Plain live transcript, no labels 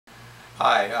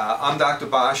Hi, I'm Dr.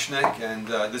 Boshnick, and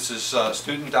this is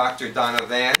student Dr. Donna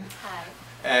Van. Hi.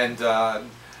 And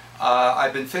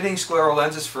I've been fitting scleral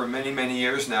lenses for many, many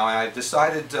years now, and I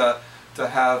decided to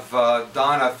have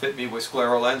Donna fit me with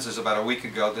scleral lenses about a week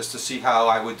ago just to see how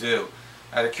I would do,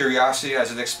 out of curiosity,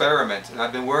 as an experiment. And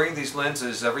I've been wearing these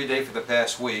lenses every day for the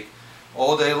past week,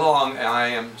 all day long, and I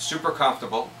am super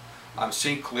comfortable. I'm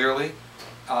seeing clearly,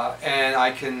 and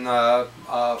I can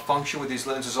function with these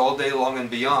lenses all day long and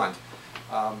beyond.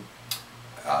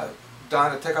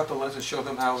 Donna, take out the lens and show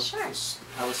them how, sure.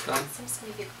 how it's done. So I'm just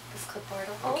going to give this clipboard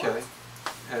a hold. Okay.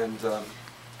 And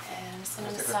I'm just going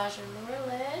to massage your lower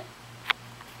lid.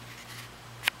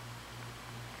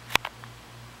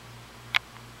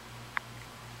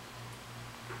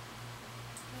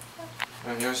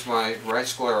 And here's my right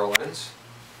scleral lens.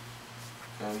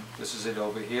 And this is it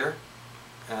over here.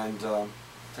 And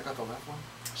take out the left one.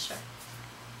 Sure.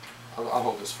 I'll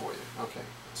hold this for you. Okay,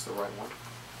 that's the right one.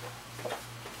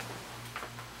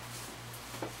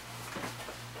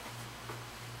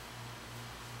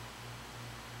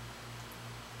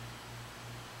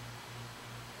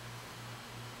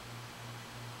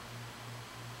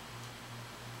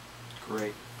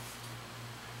 Great.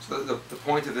 So the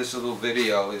point of this little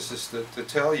video is just to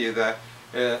tell you that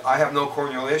I have no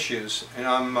corneal issues, and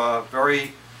I'm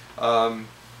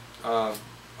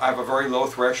I have a very low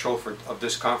threshold of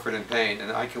discomfort and pain,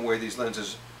 and I can wear these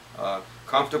lenses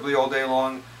comfortably all day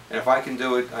long. And if I can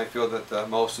do it, I feel that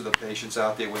most of the patients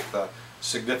out there with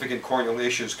significant corneal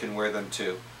issues can wear them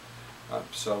too.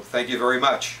 So thank you very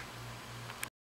much.